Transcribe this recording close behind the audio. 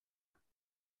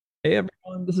Hey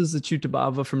everyone, this is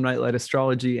Achutabhava from Nightlight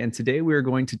Astrology, and today we are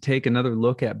going to take another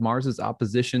look at Mars's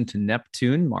opposition to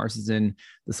Neptune. Mars is in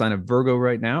the sign of Virgo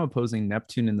right now, opposing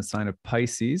Neptune in the sign of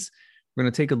Pisces. We're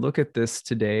going to take a look at this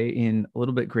today in a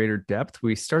little bit greater depth.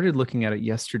 We started looking at it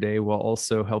yesterday while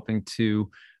also helping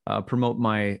to promote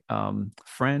my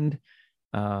friend,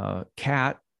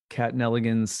 Kat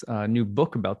Nelligan's new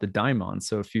book about the daimon.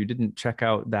 So if you didn't check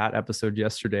out that episode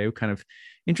yesterday, we kind of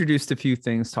introduced a few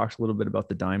things, talked a little bit about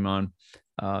the daimon.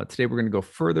 Today we're going to go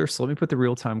further. So let me put the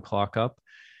real time clock up.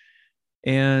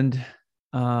 And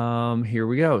here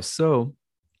we go. So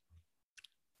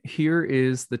here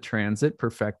is the transit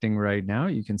perfecting right now.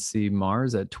 You can see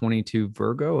Mars at 22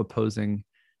 Virgo opposing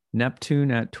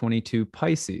Neptune at 22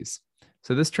 Pisces.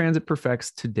 So this transit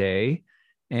perfects today,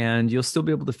 and you'll still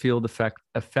be able to feel the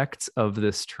effects of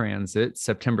this transit. This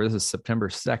is September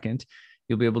 2nd.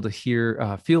 You'll be able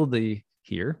to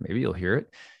maybe you'll hear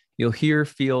it. You'll hear,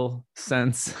 feel,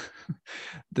 sense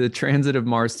the transit of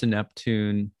Mars to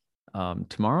Neptune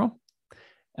tomorrow,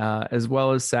 as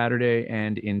well as Saturday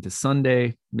and into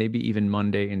Sunday, maybe even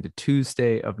Monday into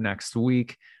Tuesday of next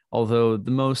week. Although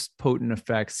the most potent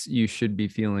effects you should be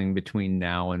feeling between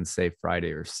now and, say,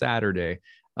 Friday or Saturday,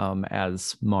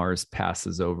 as Mars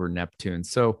passes over Neptune.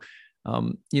 So,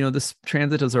 this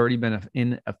transit has already been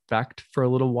in effect for a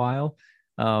little while.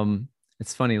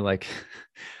 It's funny, like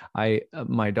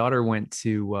my daughter went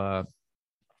to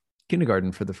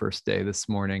kindergarten for the first day this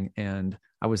morning, and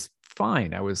I was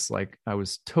fine. I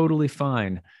was totally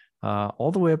fine,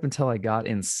 all the way up until I got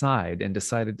inside and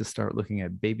decided to start looking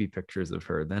at baby pictures of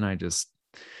her. Then I just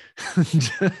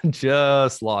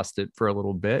just lost it for a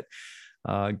little bit.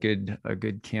 A good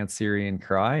Cancerian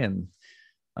cry, and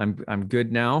I'm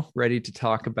good now, ready to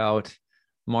talk about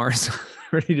Mars,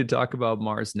 ready to talk about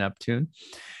Mars Neptune.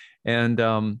 And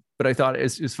but I thought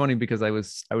it's funny because I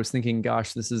was thinking,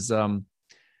 gosh, this is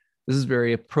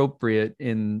very appropriate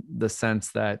in the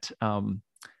sense that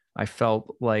I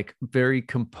felt like very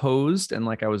composed, and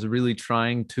like I was really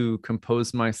trying to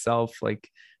compose myself, like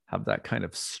have that kind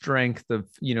of strength of,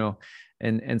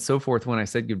 and so forth when I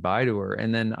said goodbye to her.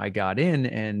 And then I got in,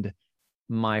 and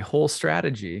my whole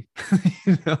strategy,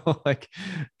 like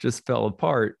just fell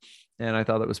apart. And I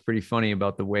thought that was pretty funny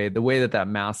about the way that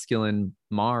masculine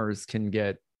Mars can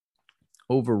get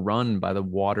overrun by the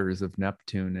waters of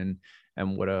Neptune,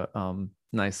 and what a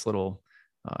nice little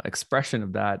expression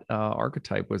of that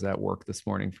archetype was at work this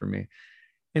morning for me.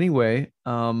 Anyway,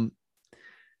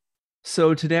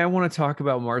 so today I want to talk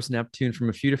about Mars Neptune from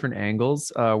a few different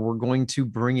angles. We're going to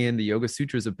bring in the Yoga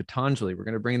Sutras of Patanjali. We're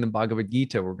going to bring in the Bhagavad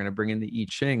Gita. We're going to bring in the I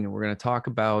Ching, and we're going to talk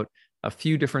about a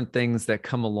few different things that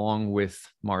come along with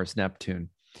Mars Neptune.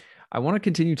 I want to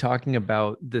continue talking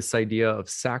about this idea of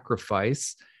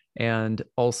sacrifice, and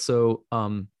also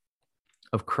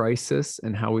of crisis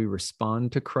and how we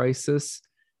respond to crisis,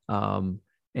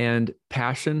 and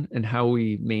passion and how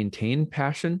we maintain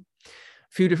passion.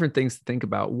 A few different things to think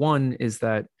about. One is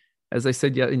that, as I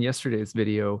said in yesterday's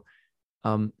video,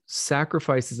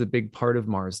 sacrifice is a big part of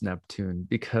Mars Neptune,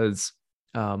 because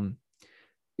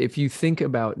if you think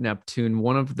about Neptune,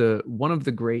 one of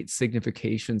the great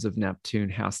significations of Neptune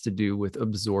has to do with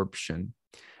absorption.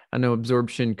 I know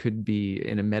absorption could be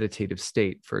in a meditative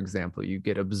state. For example, you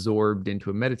get absorbed into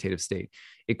a meditative state.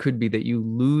 It could be that you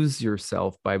lose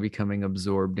yourself by becoming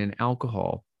absorbed in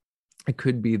alcohol. It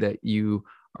could be that you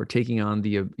are taking on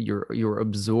you're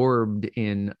absorbed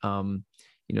in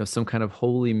some kind of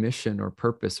holy mission or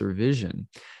purpose or vision.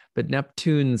 But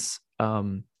Neptune's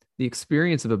the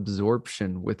experience of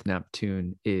absorption with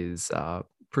Neptune is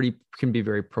can be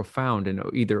very profound and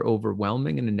either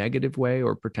overwhelming in a negative way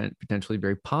or potentially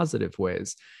very positive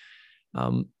ways.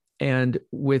 And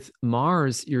with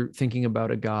Mars, you're thinking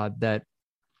about a god that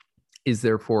is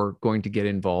therefore going to get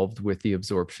involved with the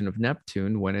absorption of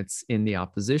Neptune when it's in the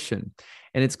opposition.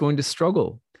 And it's going to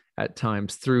struggle at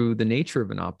times through the nature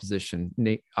of an opposition.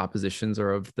 Oppositions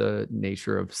are of the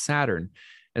nature of Saturn.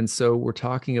 And so we're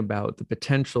talking about the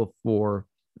potential for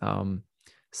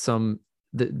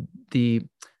the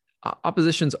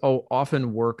oppositions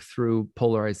often work through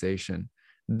polarization.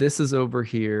 This is over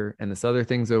here and this other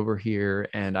thing's over here,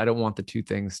 and I don't want the two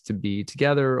things to be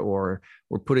together, or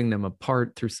we're putting them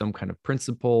apart through some kind of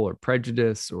principle or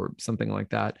prejudice or something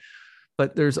like that.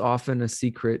 But there's often a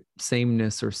secret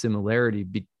sameness or similarity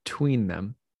between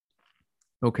them.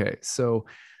 Okay, so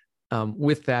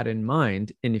with that in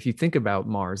mind, and if you think about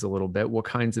Mars a little bit, what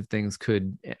kinds of things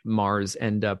could Mars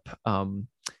end up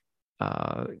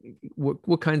uh,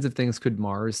 what kinds of things could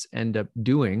Mars end up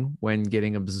doing when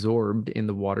getting absorbed in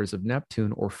the waters of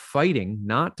Neptune, or fighting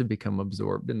not to become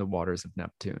absorbed in the waters of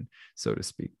Neptune, so to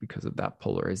speak, because of that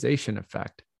polarization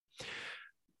effect.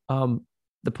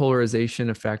 The polarization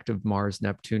effect of Mars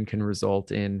Neptune can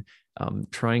result in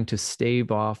trying to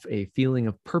stave off a feeling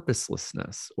of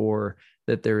purposelessness, or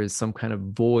that there is some kind of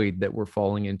void that we're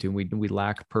falling into. We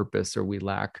lack purpose, or we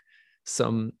lack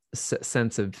some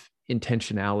sense of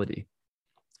intentionality.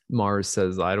 Mars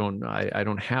says, I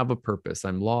don't have a purpose.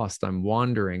 I'm lost. I'm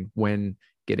wandering, when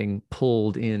getting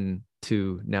pulled in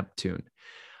to Neptune.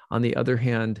 On the other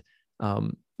hand,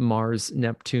 Mars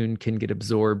Neptune can get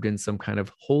absorbed in some kind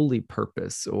of holy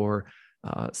purpose, or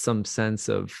some sense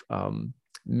of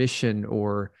mission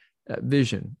or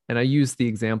vision. And I use the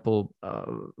example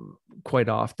quite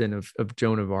often of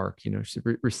Joan of Arc. She's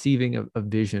receiving a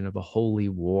vision of a holy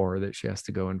war that she has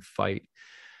to go and fight.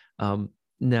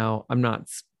 Now, I'm not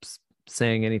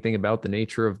saying anything about the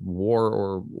nature of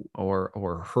war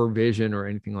or her vision or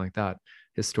anything like that,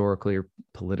 historically or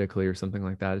politically or something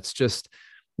like that. It's just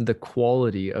the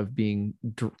quality of being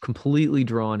completely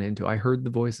drawn into. I heard the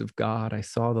voice of God. I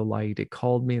saw the light. It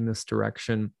called me in this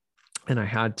direction, and I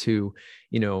had to,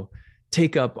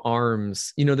 take up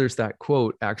arms. There's that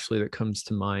quote actually that comes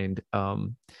to mind,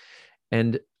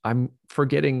 and I'm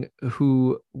forgetting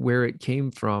where it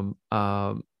came from.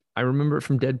 I remember it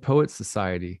from Dead Poets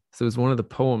Society. So it was one of the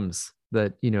poems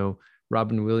that,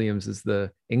 Robin Williams, as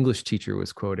the English teacher,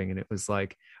 was quoting. And it was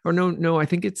like, or no, I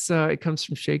think it comes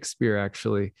from Shakespeare,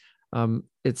 actually.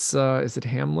 Is it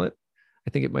Hamlet? I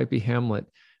think it might be Hamlet.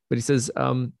 But he says,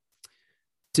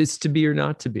 it's to be or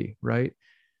not to be, right?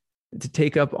 To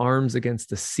take up arms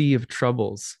against a sea of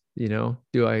troubles. Do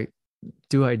I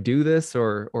do this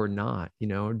or not?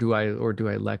 Do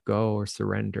I let go or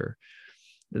surrender?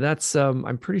 That's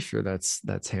I'm pretty sure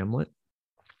that's Hamlet.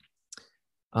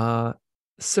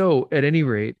 So at any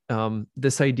rate,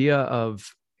 this idea of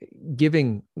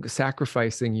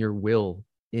sacrificing your will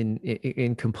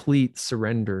in complete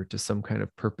surrender to some kind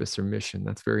of purpose or mission,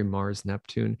 that's very Mars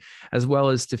Neptune, as well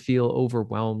as to feel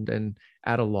overwhelmed and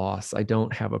at a loss. I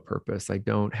don't have a purpose. I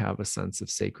don't have a sense of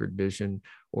sacred vision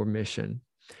or mission.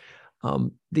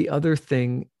 The other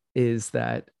thing is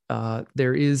that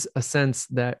there is a sense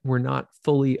that we're not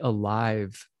fully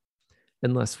alive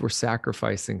unless we're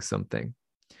sacrificing something.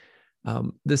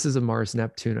 This is a Mars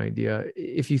Neptune idea.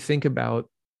 If you think about,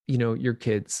 your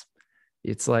kids,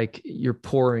 it's like you're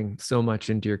pouring so much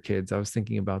into your kids. I was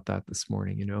thinking about that this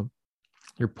morning.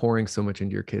 You're pouring so much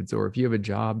into your kids. Or if you have a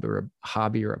job or a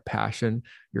hobby or a passion,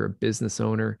 you're a business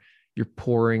owner, you're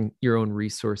pouring your own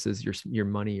resources, your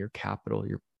money, your capital,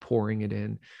 you're pouring it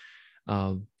in.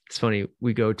 It's funny,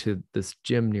 we go to this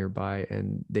gym nearby,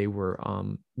 and they were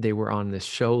on this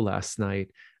show last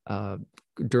night.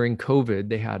 During COVID,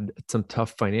 they had some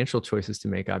tough financial choices to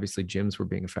make. Obviously, gyms were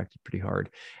being affected pretty hard,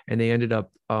 and they ended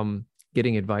up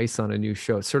getting advice on a new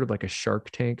show. It's sort of like a Shark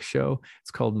Tank show.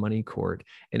 It's called Money Court,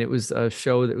 and it was a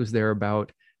show that was there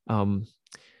about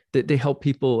that they help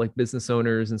people like business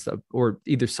owners and stuff, or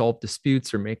either solve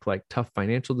disputes or make like tough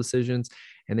financial decisions.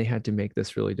 And they had to make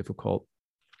this really difficult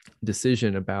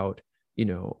decision about, they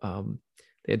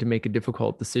had to make a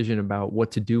difficult decision about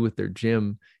what to do with their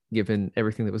gym, given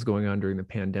everything that was going on during the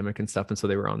pandemic and stuff. And so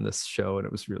they were on this show, and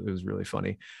it was really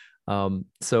funny.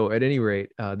 So at any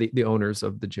rate, the owners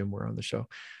of the gym were on the show.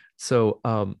 So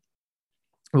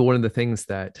one of the things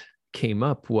that came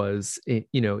up was,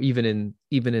 even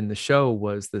in the show,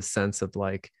 was this sense of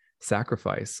like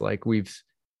sacrifice. Like we've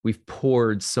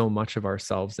poured so much of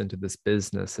ourselves into this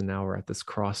business, and now we're at this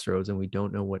crossroads and we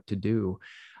don't know what to do.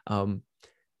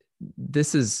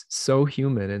 This is so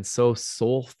human and so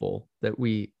soulful that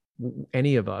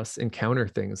any of us encounter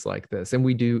things like this, and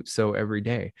we do so every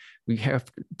day. We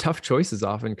have tough choices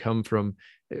often come from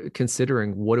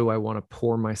considering, what do I want to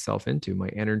pour myself into, my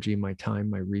energy, my time,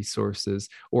 my resources,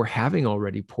 or having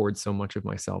already poured so much of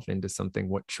myself into something,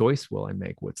 what choice will I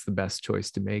make? What's the best choice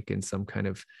to make in some kind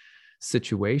of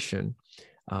situation?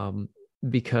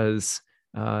 Because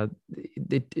the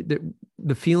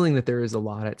feeling that there is a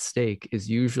lot at stake is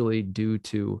usually due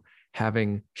to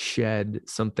having shed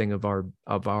something of our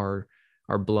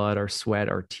blood, our sweat,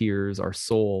 our tears, our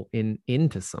soul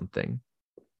into something.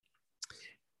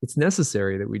 It's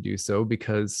necessary that we do so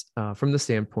because from the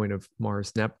standpoint of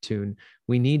Mars Neptune,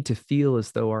 we need to feel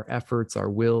as though our efforts, our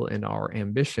will, and our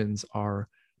ambitions are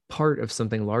part of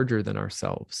something larger than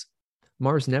ourselves.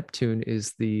 Mars Neptune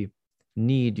is the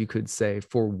need, you could say,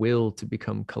 for will to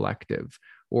become collective,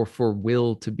 or for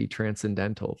will to be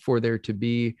transcendental, for there to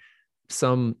be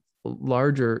some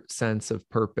larger sense of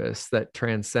purpose that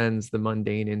transcends the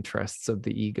mundane interests of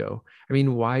the ego. I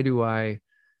mean, why do I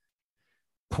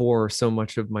pour so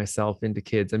much of myself into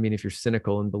kids? I mean, if you're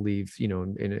cynical and believe,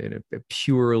 in a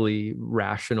purely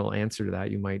rational answer to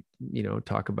that, you might,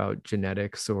 talk about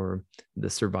genetics or the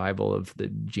survival of the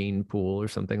gene pool or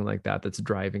something like that that's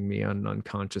driving me on an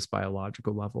unconscious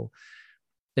biological level.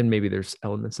 And maybe there's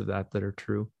elements of that that are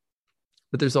true.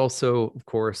 But there's also, of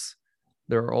course,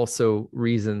 there are also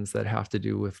reasons that have to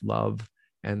do with love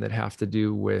and that have to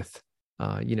do with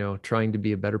trying to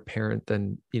be a better parent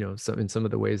than, some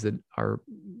of the ways that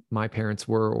my parents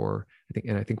were, or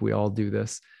I think we all do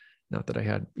this. Not that I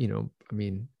had,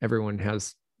 everyone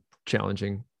has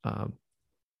challenging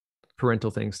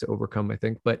parental things to overcome, I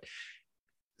think. But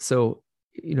so,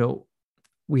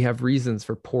 we have reasons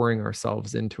for pouring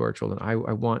ourselves into our children. I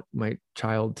want my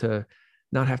child to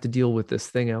not have to deal with this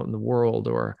thing out in the world,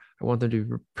 or I want them to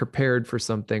be prepared for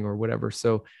something or whatever.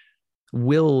 So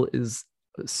will is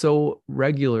so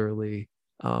regularly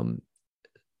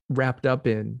wrapped up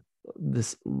in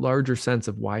this larger sense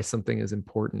of why something is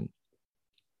important.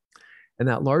 And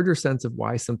that larger sense of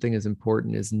why something is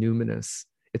important is numinous.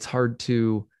 It's hard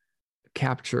to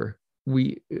capture.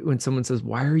 When someone says,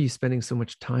 why are you spending so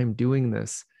much time doing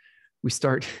this? We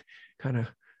start kind of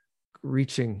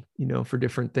reaching, for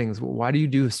different things. Well, why do you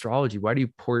do astrology? Why do you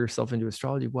pour yourself into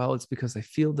astrology? Well, it's because I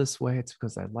feel this way. It's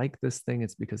because I like this thing.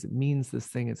 It's because it means this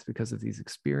thing. It's because of these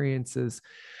experiences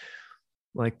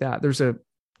like that. There's a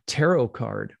tarot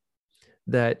card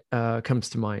that comes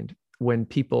to mind when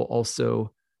people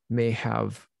also may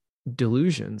have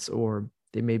delusions, or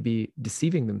they may be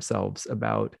deceiving themselves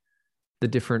about the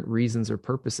different reasons or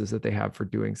purposes that they have for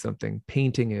doing something,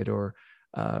 painting it, or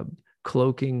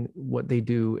cloaking what they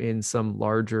do in some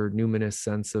larger numinous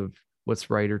sense of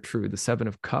what's right or true. The Seven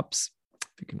of Cups,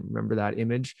 if you can remember that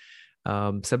image,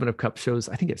 Seven of Cups shows,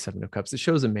 I think it's Seven of Cups, it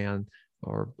shows a man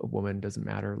or a woman, doesn't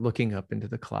matter, looking up into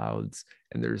the clouds,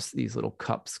 and there's these little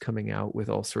cups coming out with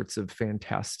all sorts of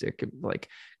fantastic like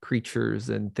creatures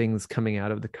and things coming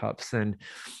out of the cups. And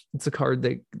it's a card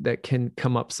that can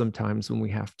come up sometimes when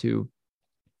we have to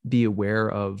be aware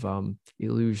of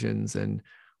illusions and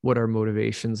what our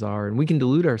motivations are. And we can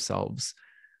delude ourselves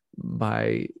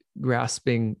by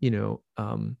grasping at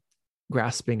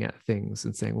things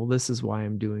and saying, well, this is why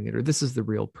I'm doing it, or this is the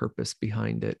real purpose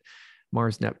behind it.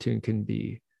 Mars Neptune can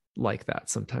be like that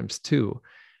sometimes too.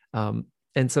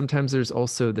 And sometimes there's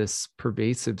also this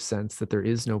pervasive sense that there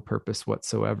is no purpose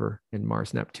whatsoever, and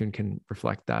Mars Neptune can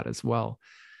reflect that as well.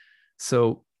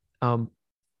 So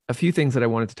a few things that I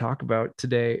wanted to talk about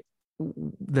today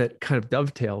that kind of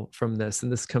dovetail from this,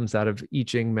 and this comes out of I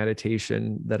Ching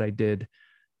meditation that I did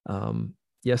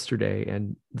yesterday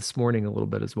and this morning a little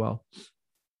bit as well.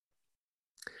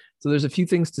 So there's a few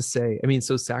things to say. I mean,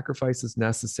 so sacrifice is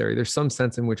necessary. There's some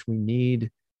sense in which we need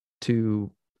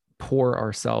to pour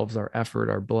ourselves, our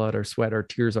effort, our blood, our sweat, our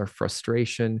tears, our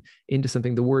frustration into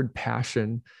something. The word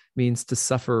passion means to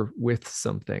suffer with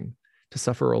something, to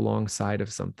suffer alongside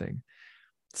of something.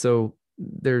 So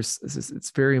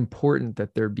it's very important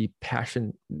that there be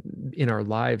passion in our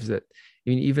lives. That, I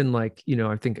mean, even like,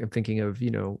 I'm thinking of,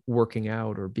 working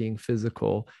out or being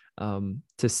physical,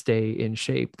 to stay in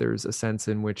shape. There's a sense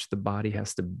in which the body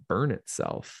has to burn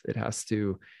itself. It has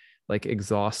to like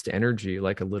exhaust energy,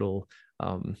 like a little,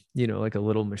 like a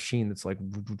little machine that's like,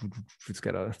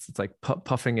 it's like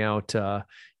puffing out,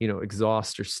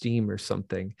 exhaust or steam or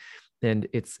something. And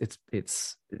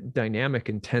it's dynamic,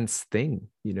 intense thing,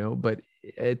 but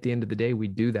at the end of the day, we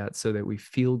do that so that we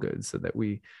feel good, so that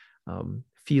we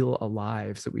feel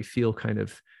alive, so we feel kind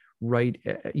of right,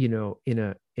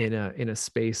 in a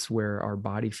space where our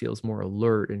body feels more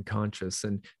alert and conscious.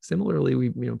 And similarly,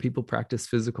 people practice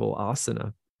physical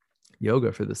asana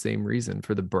yoga for the same reason,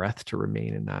 for the breath to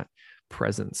remain in that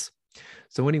presence.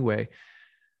 So anyway,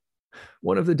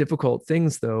 one of the difficult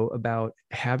things, though, about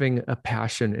having a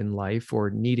passion in life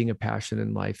or needing a passion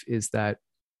in life is that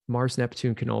Mars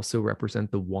Neptune can also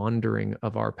represent the wandering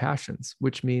of our passions,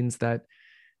 which means that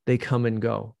they come and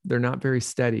go. They're not very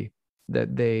steady,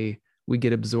 that we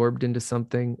get absorbed into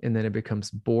something and then it becomes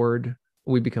bored.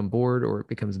 We become bored, or it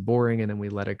becomes boring, and then we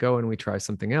let it go and we try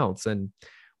something else. And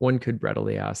one could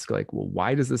readily ask, like, well,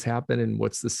 why does this happen? And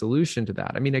what's the solution to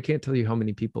that? I mean, I can't tell you how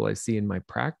many people I see in my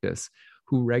practice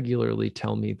who regularly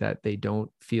tell me that they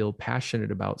don't feel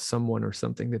passionate about someone or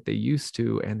something that they used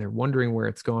to, and they're wondering where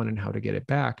it's gone and how to get it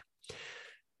back.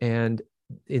 And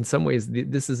in some ways,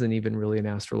 this isn't even really an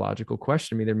astrological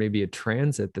question. I mean, there may be a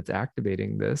transit that's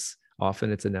activating this.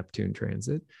 Often it's a Neptune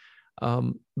transit.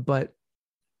 But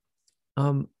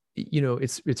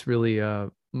it's really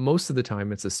most of the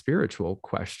time it's a spiritual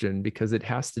question, because it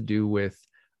has to do with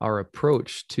our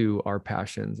approach to our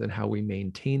passions and how we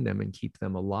maintain them and keep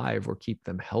them alive, or keep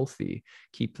them healthy,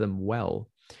 keep them well.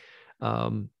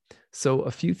 So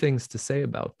a few things to say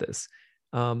about this.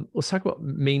 Let's talk about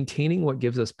maintaining what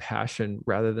gives us passion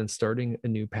rather than starting a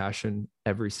new passion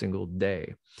every single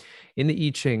day. In the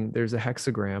I Ching, there's a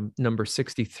hexagram, number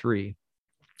 63.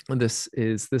 And this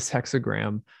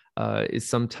hexagram is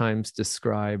sometimes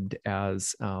described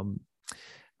as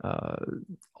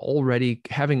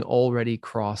having already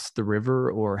crossed the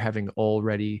river, or having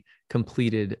already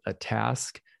completed a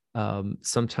task.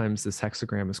 Sometimes this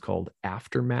hexagram is called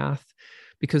aftermath,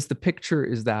 because the picture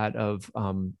is that of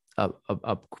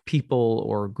a people,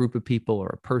 or a group of people, or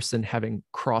a person having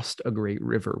crossed a great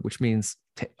river, which means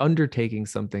undertaking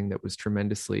something that was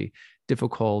tremendously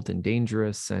difficult and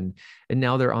dangerous. And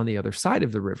now they're on the other side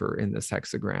of the river in this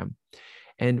hexagram.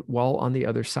 And while on the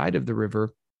other side of the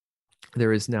river,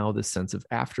 there is now this sense of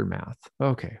aftermath.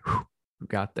 Okay, we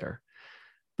got there.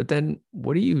 But then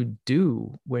what do you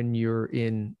do when you're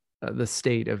in the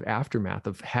state of aftermath,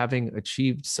 of having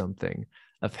achieved something,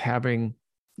 of having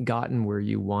gotten where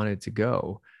you wanted to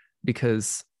go?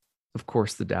 Because of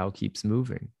course the Tao keeps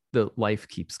moving, the life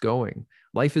keeps going.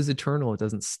 Life is eternal. It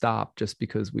doesn't stop just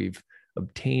because we've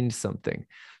obtained something.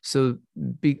 So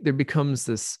there becomes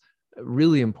this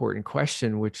really important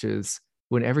question, which is,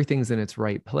 when everything's in its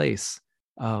right place,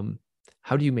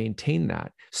 how do you maintain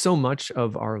that? So much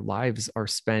of our lives are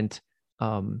spent,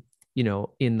 in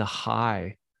the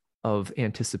high of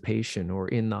anticipation, or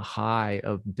in the high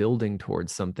of building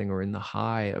towards something, or in the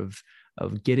high of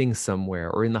getting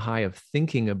somewhere, or in the high of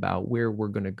thinking about where we're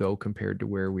going to go compared to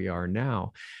where we are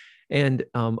now. And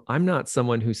I'm not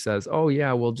someone who says, oh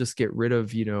yeah, we'll just get rid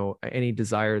of, any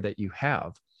desire that you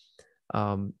have.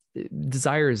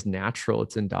 Desire is natural.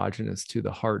 It's endogenous to the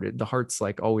heart. The heart's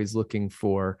like always looking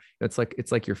for, it's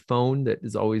like your phone that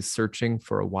is always searching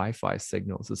for a Wi-Fi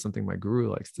signal. This is something my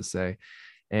guru likes to say.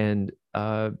 And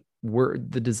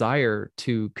the desire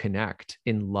to connect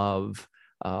in love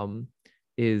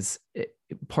is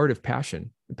part of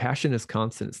passion. Passion is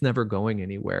constant. It's never going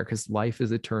anywhere, because life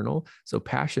is eternal. So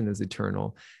passion is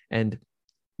eternal. And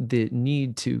the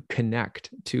need to connect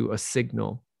to a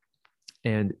signal,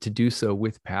 and to do so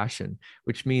with passion,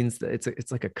 which means that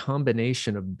it's like a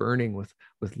combination of burning with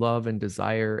love and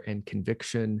desire and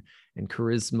conviction and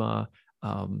charisma,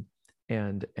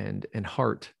 and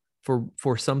heart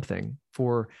for something,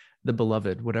 for the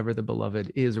beloved, whatever the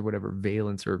beloved is, or whatever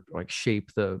valence or like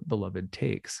shape the beloved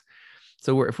takes.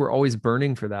 So if we're always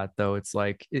burning for that, though, it's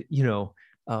like,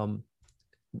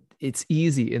 it's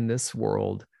easy in this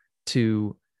world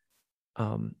to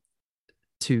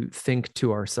think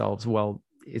to ourselves, well,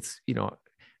 it's,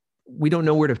 we don't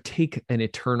know where to take an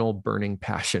eternal burning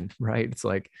passion, right? It's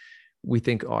like, we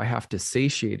think, oh, I have to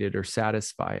satiate it or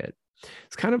satisfy it.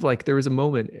 It's kind of like, there was a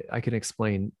moment I can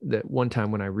explain, that one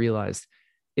time when I realized,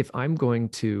 if I'm going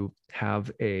to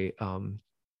have if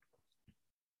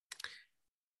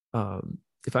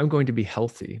I'm going to be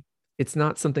healthy, it's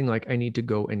not something like I need to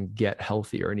go and get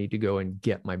healthy, or I need to go and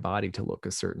get my body to look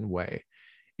a certain way.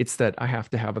 It's that I have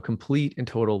to have a complete and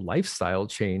total lifestyle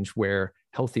change, where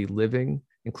healthy living,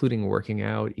 including working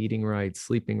out, eating right,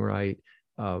 sleeping right,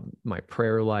 my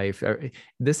prayer life,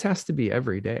 this has to be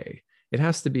every day. It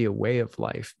has to be a way of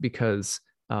life, because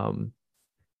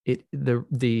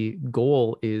the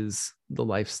goal is the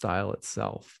lifestyle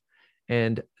itself.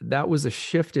 And that was a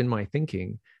shift in my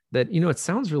thinking that, it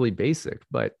sounds really basic,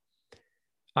 but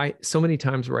so many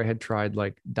times where I had tried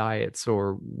like diets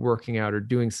or working out or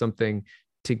doing something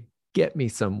to get me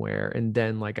somewhere, and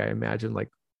then like I imagine, like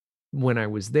when I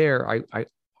was there, I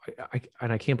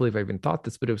and I can't believe I even thought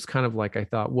this, but it was kind of like I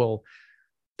thought, well,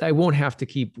 I won't have to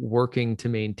keep working to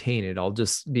maintain it. I'll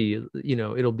just be,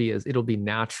 it'll be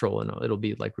natural, and it'll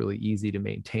be like really easy to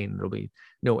maintain. There'll be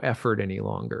no effort any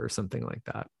longer, or something like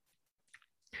that.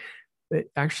 But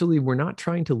actually, we're not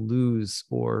trying to lose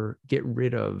or get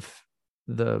rid of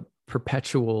the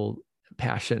perpetual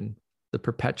passion, the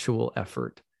perpetual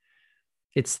effort.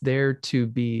 It's there to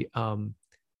be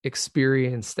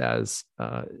experienced as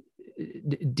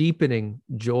deepening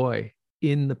joy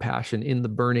in the passion, in the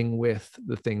burning with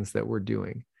the things that we're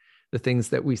doing, the things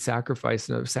that we sacrifice.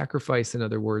 And sacrifice, in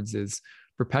other words, is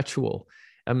perpetual.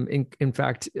 In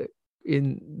fact,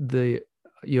 in the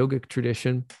yogic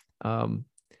tradition,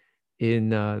 in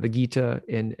the Gita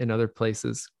and in other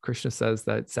places, Krishna says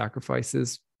that sacrifice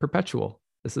is perpetual.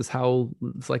 This is how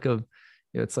it's like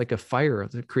it's like a fire.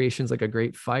 The creation's like a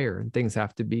great fire, and things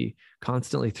have to be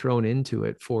constantly thrown into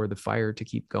it for the fire to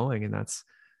keep going. And that's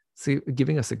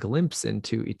giving us a glimpse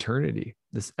into eternity,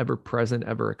 this ever-present,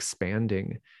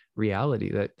 ever-expanding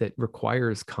reality that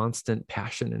requires constant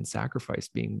passion and sacrifice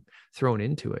being thrown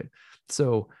into it.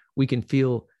 So we can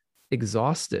feel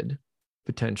exhausted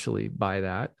potentially by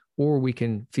that, or we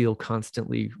can feel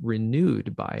constantly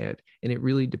renewed by it. And it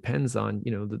really depends on,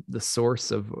 the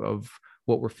source of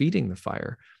what we're feeding the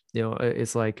fire.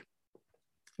 It's like,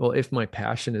 well, if my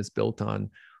passion is built on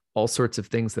all sorts of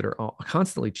things that are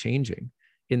constantly changing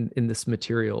in this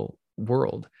material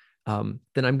world,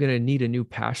 then I'm going to need a new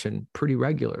passion pretty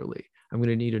regularly. I'm going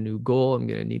to need a new goal. I'm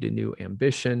going to need a new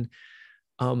ambition.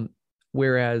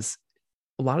 Whereas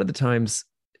a lot of the times,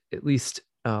 at least,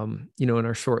 in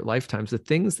our short lifetimes, the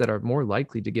things that are more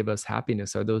likely to give us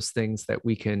happiness are those things that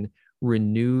we can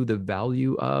renew the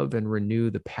value of and renew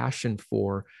the passion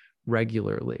for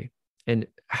regularly. And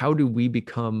how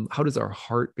does our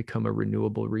heart become a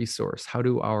renewable resource? How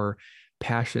do our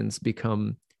passions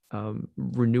become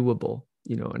renewable?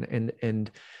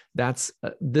 And that's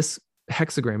this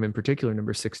hexagram in particular,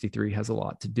 number 63, has a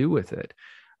lot to do with it.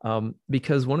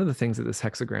 Because one of the things that this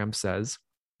hexagram says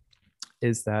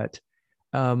is that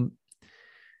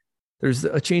there's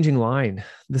a changing line.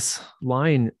 This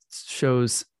line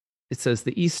it says,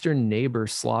 the eastern neighbor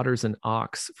slaughters an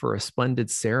ox for a splendid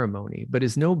ceremony, but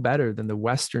is no better than the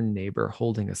western neighbor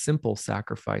holding a simple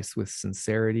sacrifice with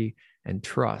sincerity and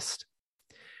trust.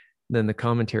 Then the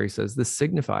commentary says, this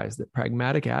signifies that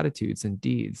pragmatic attitudes and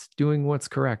deeds, doing what's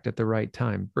correct at the right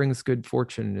time, brings good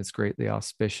fortune and is greatly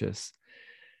auspicious.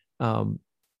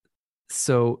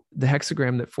 So the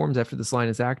hexagram that forms after this line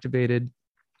is activated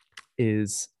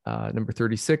is number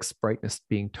 36, brightness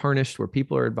being tarnished, where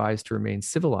people are advised to remain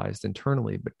civilized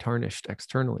internally, but tarnished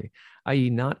externally, i.e.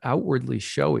 not outwardly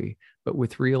showy, but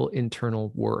with real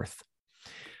internal worth.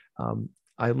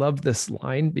 I love this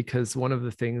line because one of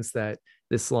the things that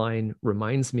this line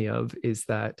reminds me of is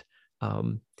that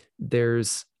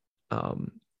it's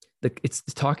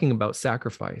talking about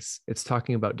sacrifice. It's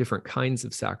talking about different kinds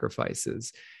of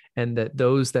sacrifices, and that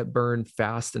those that burn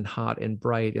fast and hot and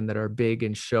bright and that are big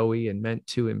and showy and meant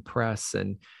to impress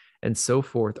and so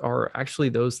forth are actually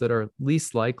those that are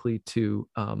least likely to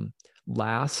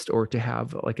last or to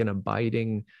have like an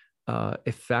abiding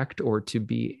effect, or to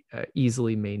be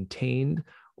easily maintained,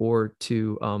 or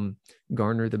to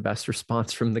garner the best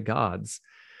response from the gods.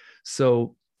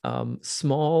 So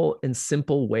small and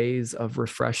simple ways of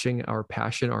refreshing our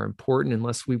passion are important,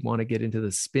 unless we want to get into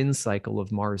the spin cycle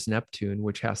of Mars Neptune,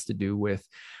 which has to do with,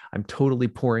 I'm totally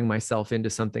pouring myself into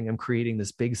something. I'm creating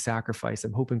this big sacrifice.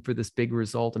 I'm hoping for this big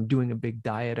result. I'm doing a big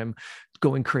diet. I'm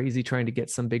going crazy trying to get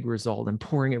some big result. I'm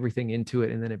pouring everything into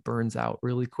it, and then it burns out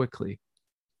really quickly.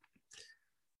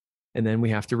 And then we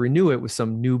have to renew it with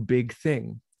some new big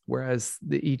thing. Whereas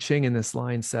the I Ching in this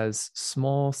line says,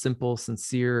 small, simple,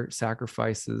 sincere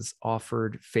sacrifices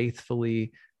offered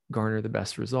faithfully garner the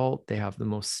best result. They have the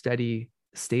most steady,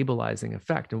 stabilizing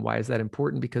effect. And why is that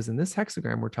important? Because in this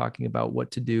hexagram, we're talking about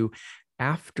what to do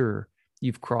after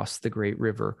you've crossed the great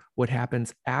river, what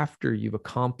happens after you've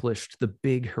accomplished the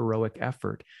big heroic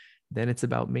effort. Then it's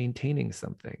about maintaining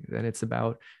something. Then it's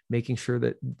about making sure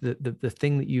that the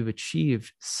thing that you've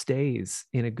achieved stays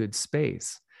in a good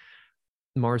space.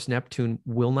 Mars Neptune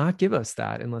will not give us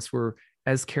that unless we're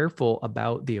as careful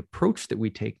about the approach that we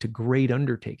take to great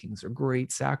undertakings or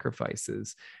great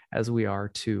sacrifices as we are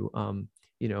to,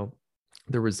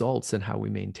 the results and how we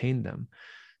maintain them.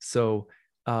 So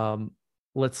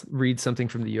let's read something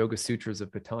from the Yoga Sutras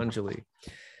of Patanjali.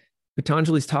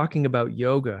 Patanjali's talking about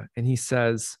yoga, and he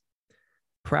says,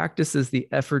 practice is the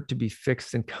effort to be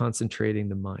fixed and concentrating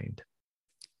the mind.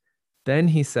 Then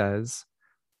he says,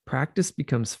 practice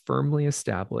becomes firmly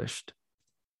established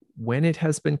when it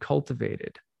has been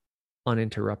cultivated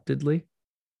uninterruptedly,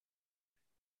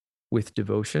 with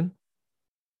devotion,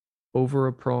 over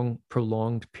a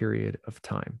prolonged period of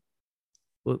time.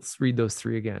 Let's read those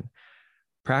three again.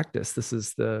 Practice, this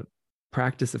is the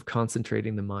practice of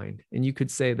concentrating the mind. And you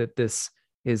could say that this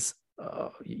is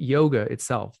yoga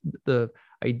itself, the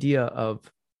idea of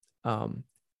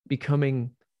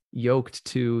becoming yoked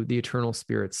to the eternal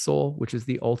spirit soul, which is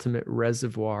the ultimate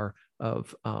reservoir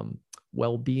of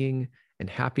well-being and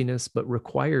happiness, but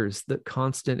requires the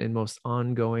constant and most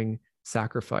ongoing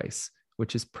sacrifice,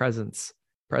 which is presence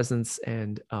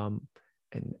and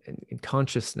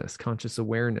consciousness, conscious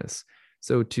awareness.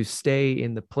 So to stay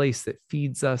in the place that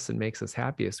feeds us and makes us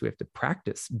happiest, we have to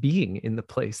practice being in the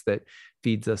place that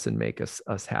feeds us and make us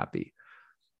happy.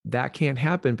 That can't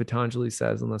happen, Patanjali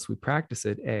says, unless we practice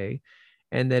it,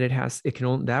 and that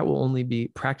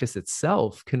practice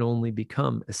itself can only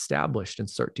become established and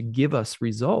start to give us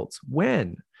results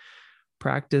when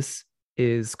practice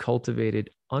is cultivated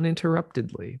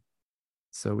uninterruptedly.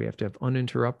 So we have to have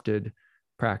uninterrupted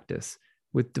practice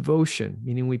with devotion,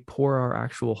 meaning we pour our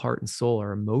actual heart and soul,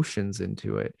 our emotions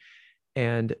into it,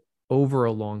 and over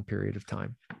a long period of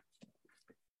time.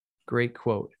 Great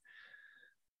quote.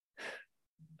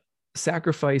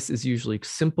 Sacrifice is usually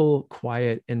simple,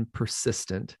 quiet, and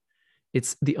persistent.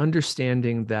 It's the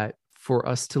understanding that for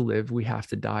us to live, we have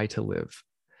to die to live.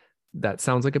 That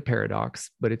sounds like a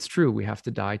paradox, but it's true. We have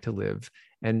to die to live.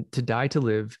 And to die to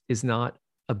live is not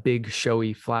a big,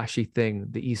 showy, flashy thing,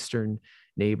 the Eastern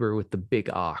neighbor with the big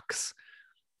ox.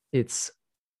 It's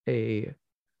a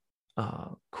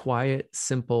quiet,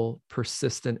 simple,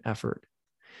 persistent effort.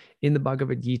 In the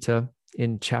Bhagavad Gita,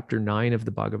 in chapter 9 of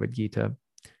the Bhagavad Gita,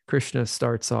 Krishna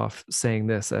starts off saying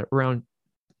this at around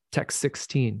text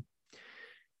 16.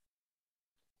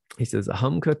 He says,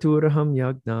 Aham kraturaham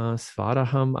yagna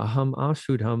svaraham aham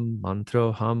ashudham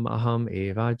mantroham aham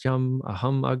evajam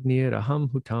aham agnir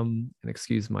aham hutam. And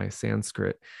excuse my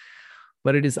Sanskrit.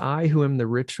 But it is I who am the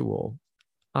ritual,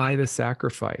 I the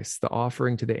sacrifice, the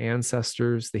offering to the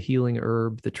ancestors, the healing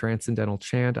herb, the transcendental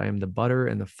chant. I am the butter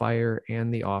and the fire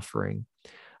and the offering.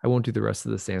 I won't do the rest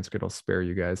of the Sanskrit. I'll spare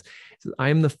you guys. I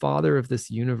am the father of this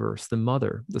universe, the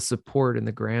mother, the support, and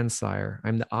the grandsire. I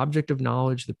am the object of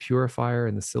knowledge, the purifier,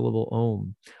 and the syllable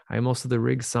Om. I am also the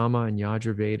Rig, Sama, and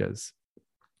Yajur Vedas.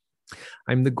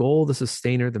 I am the goal, the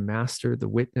sustainer, the master, the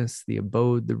witness, the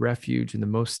abode, the refuge, and the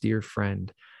most dear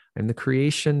friend. I am the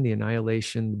creation, the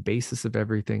annihilation, the basis of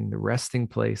everything, the resting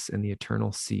place, and the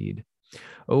eternal seed.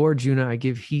 O Arjuna, I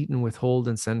give heat and withhold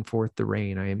and send forth the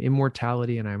rain. I am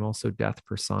immortality and I am also death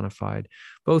personified.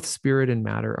 Both spirit and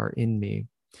matter are in me.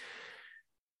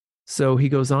 So he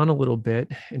goes on a little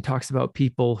bit and talks about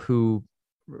people who,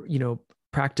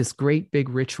 practice great big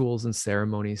rituals and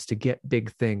ceremonies to get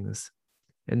big things.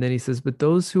 And then he says, but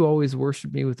those who always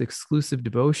worship me with exclusive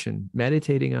devotion,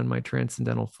 meditating on my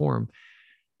transcendental form,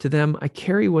 to them I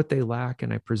carry what they lack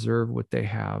and I preserve what they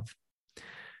have.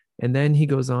 And then he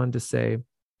goes on to say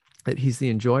that he's the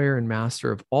enjoyer and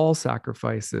master of all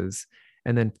sacrifices.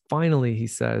 And then finally, he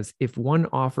says, if one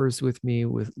offers with me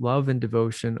with love and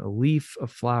devotion, a leaf, a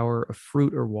flower, a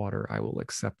fruit, or water, I will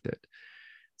accept it.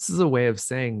 This is a way of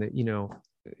saying that,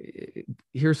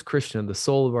 here's Krishna, the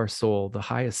soul of our soul, the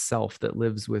highest self that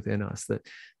lives within us,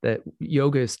 that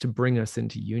yoga is to bring us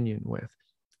into union with.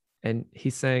 And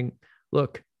he's saying,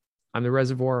 look, I'm the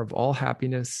reservoir of all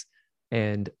happiness,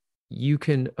 and you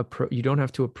don't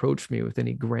have to approach me with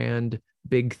any grand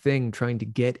big thing, trying to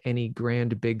get any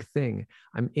grand big thing.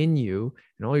 I'm in you,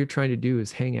 and all you're trying to do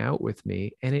is hang out with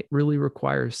me. And it really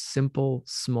requires simple,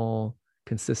 small,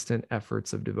 consistent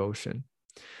efforts of devotion.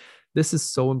 This is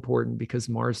so important because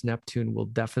Mars Neptune will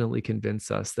definitely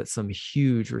convince us that some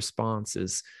huge response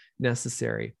is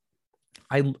necessary.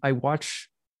 I watch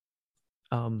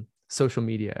social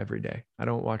media every day. I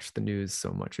don't watch the news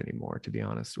so much anymore, to be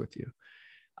honest with you.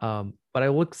 But I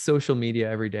look social media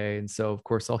every day. And so, of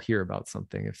course, I'll hear about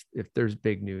something. If there's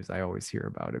big news, I always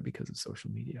hear about it because of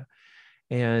social media.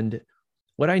 And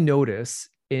what I notice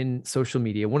in social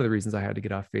media, one of the reasons I had to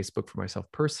get off Facebook for myself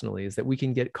personally, is that we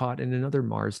can get caught in another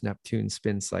Mars-Neptune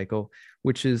spin cycle,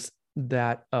 which is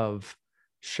that of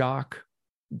shock,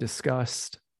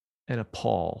 disgust, and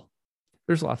appall.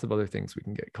 There's lots of other things we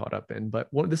can get caught up in, but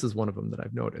this is one of them that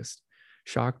I've noticed.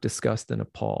 Shock, disgust, and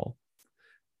appall.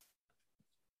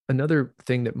 Another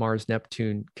thing that Mars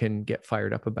Neptune can get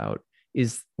fired up about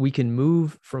is we can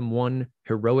move from one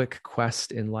heroic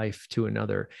quest in life to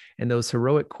another. And those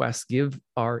heroic quests give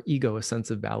our ego a sense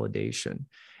of validation.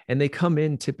 And they come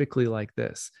in typically like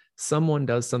this. Someone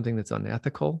does something that's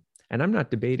unethical. And I'm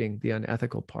not debating the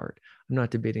unethical part. I'm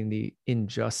not debating the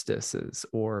injustices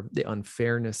or the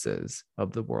unfairnesses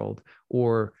of the world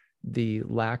or the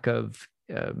lack of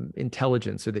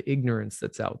intelligence or the ignorance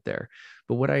that's out there.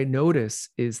 But what I notice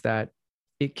is that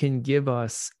it can give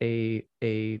us a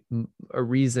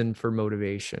reason for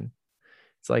motivation.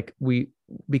 It's like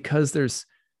because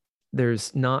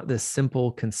there's not this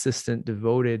simple, consistent,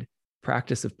 devoted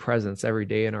practice of presence every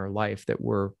day in our life that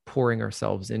we're pouring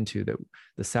ourselves into, that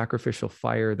the sacrificial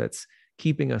fire that's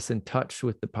keeping us in touch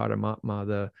with the Paramatma,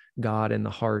 the God in the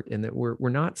heart, and that we're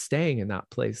not staying in that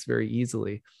place very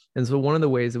easily. And so one of the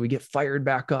ways that we get fired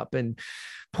back up and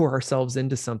pour ourselves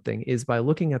into something is by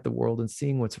looking at the world and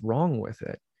seeing what's wrong with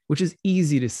it, which is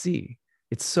easy to see.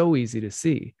 It's so easy to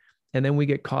see. And then we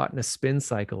get caught in a spin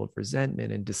cycle of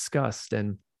resentment and disgust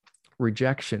and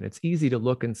rejection. It's easy to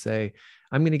look and say,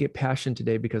 I'm going to get passion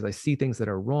today because I see things that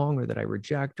are wrong or that I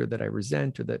reject or that I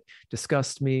resent or that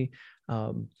disgust me.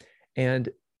 And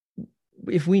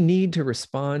if we need to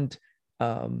respond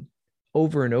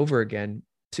over and over again,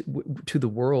 to the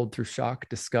world through shock,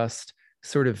 disgust,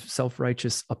 sort of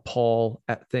self-righteous appall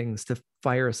at things to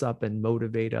fire us up and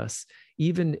motivate us,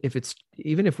 even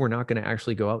if we're not going to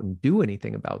actually go out and do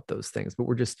anything about those things, but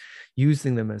we're just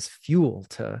using them as fuel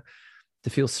to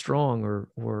feel strong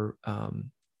or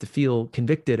to feel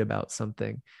convicted about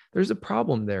something. There's a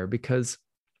problem there, because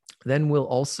then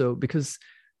because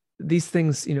these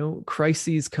things,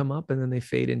 crises come up and then they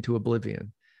fade into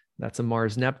oblivion. That's a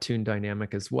Mars Neptune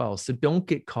dynamic as well. So don't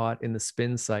get caught in the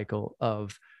spin cycle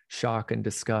of shock and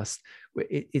disgust.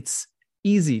 It's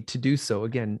easy to do so,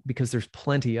 again, because there's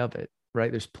plenty of it,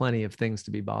 right? There's plenty of things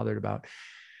to be bothered about.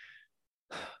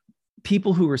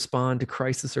 People who respond to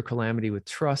crisis or calamity with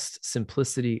trust,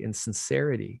 simplicity, and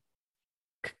sincerity,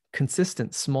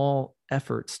 consistent small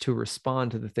efforts to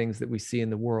respond to the things that we see in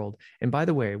the world. And by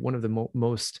the way, one of the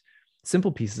most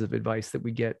simple pieces of advice that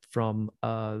we get from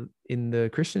in the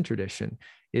Christian tradition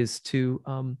is to,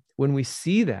 when we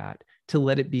see that, to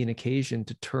let it be an occasion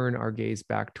to turn our gaze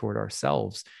back toward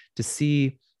ourselves, to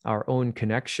see our own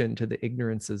connection to the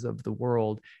ignorances of the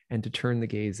world, and to turn the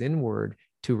gaze inward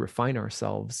to refine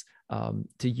ourselves,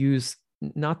 to use,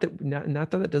 not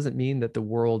that doesn't mean that the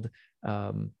world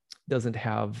doesn't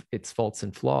have its faults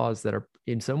and flaws that are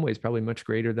in some ways probably much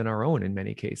greater than our own in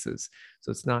many cases.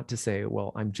 So it's not to say,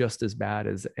 well, I'm just as bad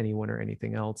as anyone or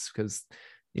anything else, because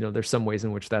there's some ways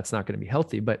in which that's not going to be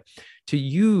healthy, but to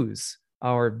use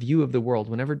our view of the world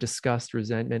whenever disgust,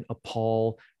 resentment,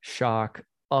 appall, shock,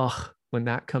 when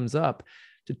that comes up,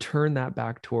 to turn that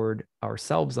back toward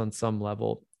ourselves on some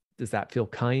level. Does that feel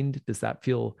kind? Does that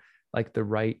feel like the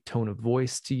right tone of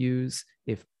voice to use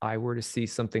if I were to see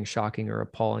something shocking or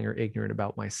appalling or ignorant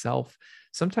about myself?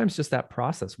 Sometimes just that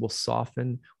process will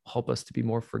soften, help us to be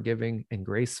more forgiving and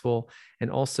graceful,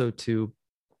 and also to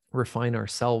refine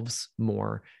ourselves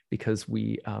more, because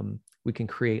we can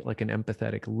create like an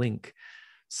empathetic link.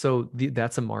 So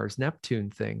that's a Mars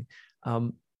Neptune thing.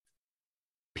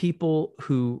 People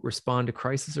who respond to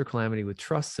crisis or calamity with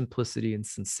trust, simplicity, and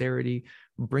sincerity,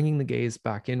 bringing the gaze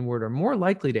back inward, are more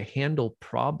likely to handle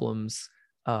problems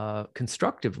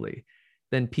constructively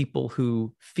than people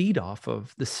who feed off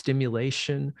of the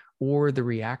stimulation or the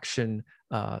reaction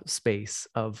space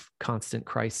of constant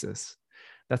crisis.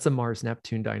 That's a Mars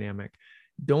Neptune dynamic.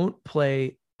 Don't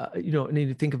play, I need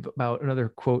to think about another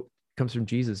quote comes from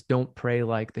Jesus. Don't pray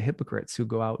like the hypocrites who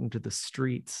go out into the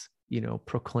streets,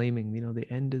 proclaiming,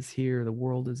 the end is here, the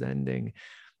world is ending.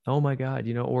 Oh my God,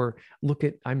 or look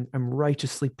at, I'm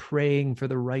righteously praying for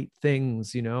the right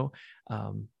things,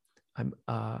 I'm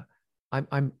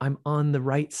on the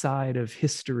right side of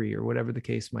history, or whatever the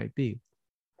case might be.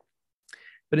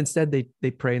 But instead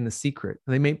they pray in the secret.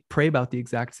 They may pray about the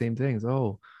exact same things.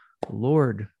 Oh,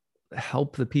 Lord,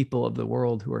 help the people of the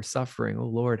world who are suffering. Oh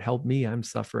Lord, help me, I'm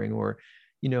suffering. Or,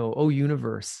 oh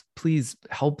universe, please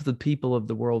help the people of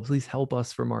the world. Please help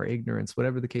us from our ignorance,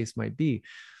 whatever the case might be.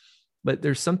 But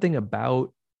there's something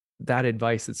about that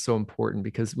advice that's so important,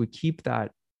 because we keep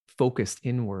that focused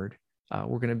inward.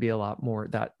 We're going to be a lot more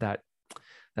that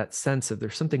sense of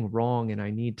there's something wrong and I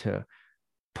need to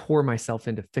pour myself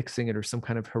into fixing it, or some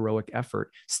kind of heroic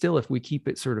effort. Still, if we keep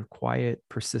it sort of quiet,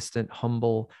 persistent,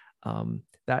 humble,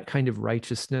 that kind of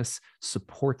righteousness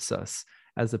supports us,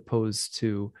 as opposed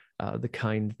to the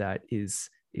kind that is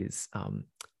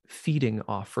feeding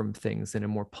off from things in a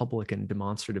more public and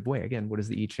demonstrative way. Again, what does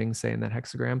the I Ching say in that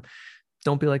hexagram?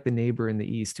 Don't be like the neighbor in the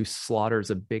East who slaughters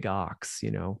a big ox.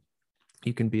 You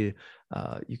can be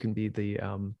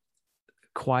the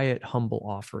quiet, humble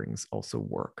offerings also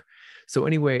work. So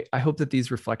anyway, I hope that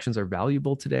these reflections are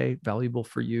valuable today, valuable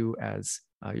for you as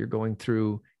you're going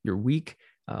through your week.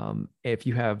 If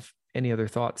you have any other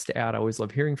thoughts to add, I always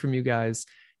love hearing from you guys.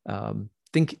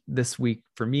 Think this week,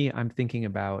 for me, I'm thinking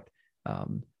about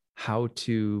how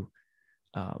to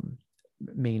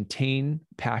maintain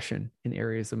passion in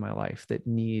areas of my life that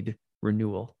need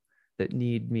renewal, that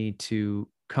need me to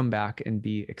come back and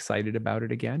be excited about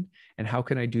it again. And how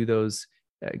can I do those,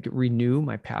 renew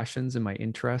my passions and my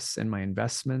interests and my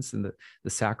investments and the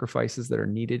sacrifices that are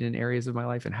needed in areas of my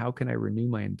life? And how can I renew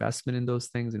my investment in those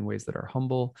things in ways that are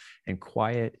humble and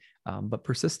quiet, but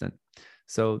persistent?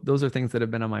 So those are things that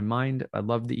have been on my mind. I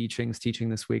love the I Ching's teaching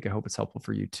this week. I hope it's helpful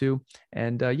for you too.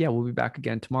 And we'll be back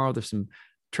again tomorrow. There's some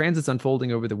transits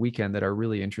unfolding over the weekend that are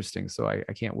really interesting. So I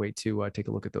can't wait to take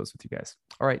a look at those with you guys.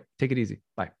 All right, take it easy.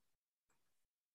 Bye.